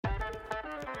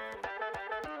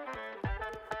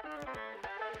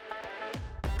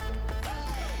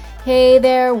Hey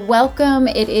there, welcome.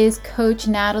 It is Coach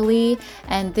Natalie,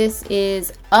 and this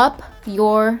is Up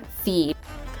Your Feed.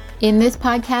 In this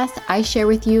podcast, I share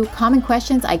with you common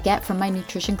questions I get from my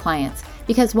nutrition clients,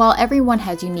 because while everyone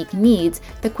has unique needs,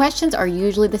 the questions are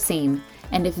usually the same.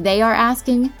 And if they are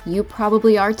asking, you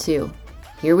probably are too.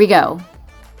 Here we go.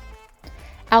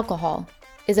 Alcohol.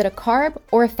 Is it a carb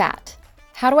or a fat?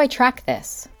 How do I track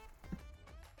this?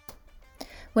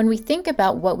 When we think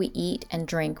about what we eat and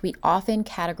drink, we often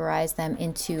categorize them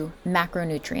into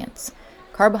macronutrients: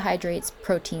 carbohydrates,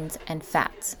 proteins, and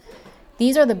fats.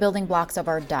 These are the building blocks of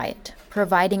our diet,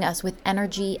 providing us with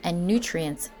energy and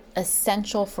nutrients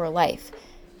essential for life.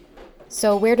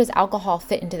 So where does alcohol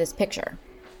fit into this picture?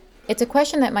 It's a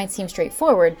question that might seem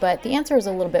straightforward, but the answer is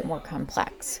a little bit more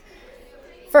complex.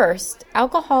 First,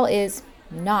 alcohol is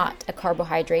not a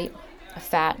carbohydrate, a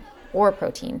fat, or a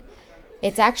protein.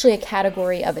 It's actually a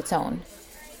category of its own.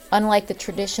 Unlike the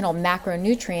traditional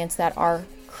macronutrients that are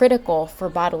critical for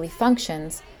bodily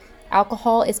functions,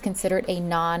 alcohol is considered a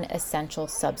non-essential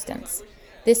substance.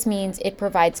 This means it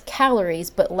provides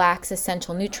calories but lacks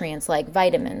essential nutrients like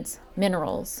vitamins,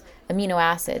 minerals, amino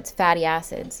acids, fatty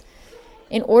acids.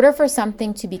 In order for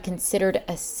something to be considered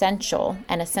essential,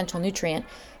 an essential nutrient,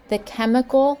 the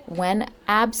chemical, when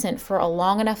absent for a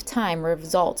long enough time,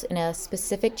 results in a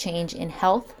specific change in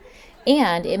health.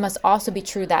 And it must also be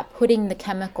true that putting the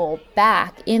chemical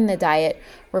back in the diet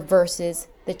reverses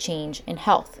the change in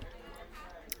health.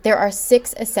 There are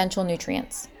 6 essential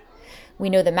nutrients.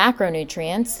 We know the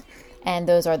macronutrients, and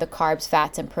those are the carbs,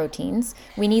 fats, and proteins.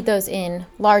 We need those in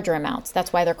larger amounts.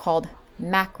 That's why they're called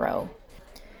macro.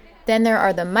 Then there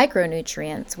are the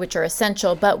micronutrients, which are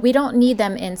essential, but we don't need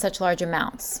them in such large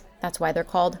amounts. That's why they're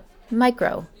called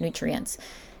micronutrients.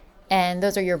 And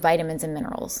those are your vitamins and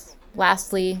minerals.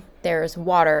 Lastly, there's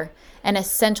water, an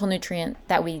essential nutrient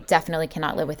that we definitely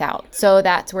cannot live without. So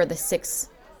that's where the 6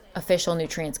 official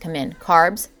nutrients come in: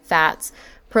 carbs, fats,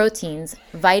 proteins,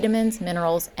 vitamins,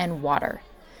 minerals, and water.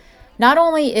 Not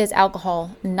only is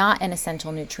alcohol not an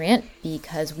essential nutrient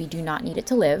because we do not need it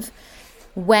to live,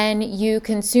 when you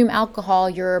consume alcohol,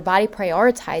 your body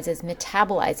prioritizes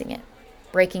metabolizing it,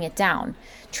 breaking it down,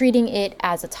 treating it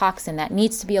as a toxin that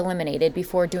needs to be eliminated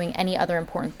before doing any other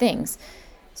important things.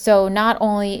 So not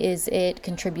only is it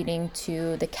contributing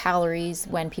to the calories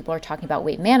when people are talking about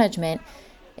weight management,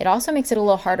 it also makes it a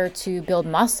little harder to build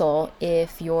muscle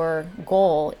if your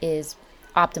goal is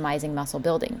optimizing muscle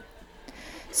building.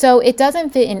 So it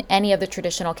doesn't fit in any of the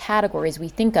traditional categories we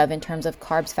think of in terms of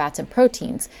carbs, fats, and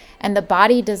proteins, and the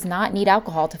body does not need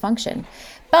alcohol to function.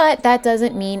 But that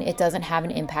doesn't mean it doesn't have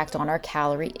an impact on our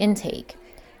calorie intake.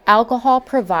 Alcohol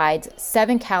provides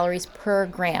 7 calories per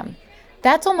gram.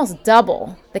 That's almost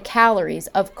double the calories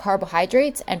of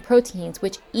carbohydrates and proteins,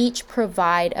 which each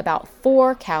provide about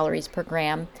 4 calories per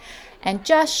gram, and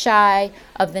just shy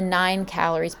of the 9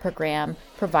 calories per gram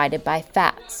provided by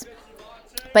fats.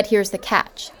 But here's the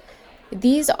catch.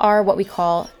 These are what we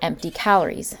call empty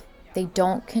calories. They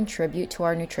don't contribute to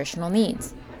our nutritional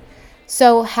needs.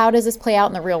 So how does this play out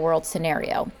in the real world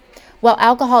scenario? Well,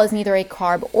 alcohol is neither a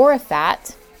carb or a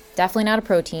fat, definitely not a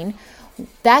protein.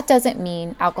 That doesn't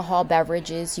mean alcohol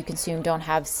beverages you consume don't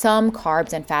have some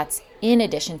carbs and fats in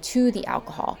addition to the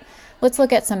alcohol. Let's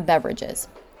look at some beverages.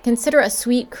 Consider a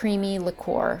sweet, creamy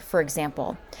liqueur, for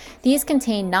example. These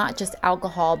contain not just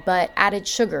alcohol, but added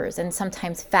sugars and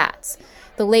sometimes fats.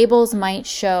 The labels might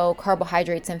show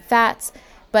carbohydrates and fats,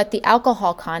 but the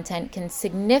alcohol content can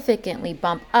significantly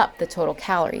bump up the total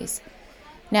calories.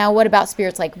 Now, what about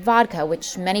spirits like vodka,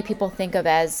 which many people think of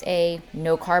as a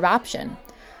no-carb option?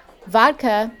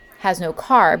 Vodka has no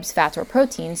carbs, fats, or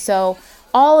proteins, so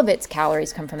all of its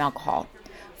calories come from alcohol.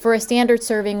 For a standard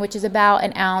serving, which is about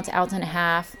an ounce and a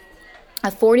half,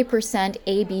 a 40%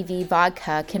 ABV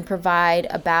vodka can provide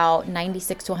about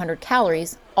 96 to 100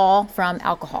 calories, all from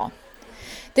alcohol.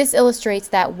 This illustrates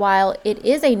that while it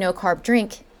is a no-carb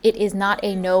drink, it is not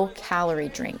a no-calorie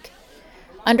drink.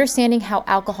 Understanding how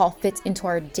alcohol fits into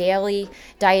our daily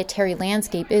dietary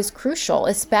landscape is crucial,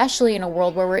 especially in a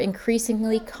world where we're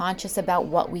increasingly conscious about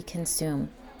what we consume.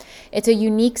 It's a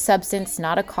unique substance,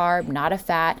 not a carb, not a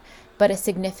fat, but a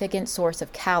significant source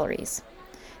of calories.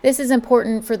 This is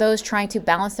important for those trying to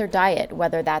balance their diet,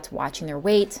 whether that's watching their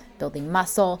weight, building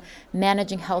muscle,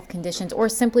 managing health conditions, or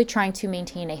simply trying to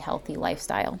maintain a healthy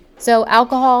lifestyle. So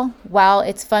alcohol, while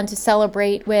it's fun to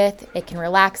celebrate with, it can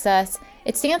relax us,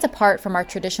 it stands apart from our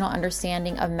traditional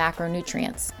understanding of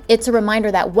macronutrients. It's a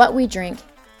reminder that what we drink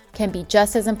can be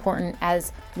just as important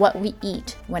as what we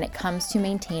eat when it comes to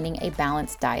maintaining a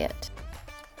balanced diet.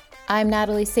 I'm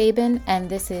Natalie Sabin, and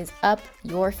this is Up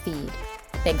Your Feed.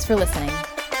 Thanks for listening.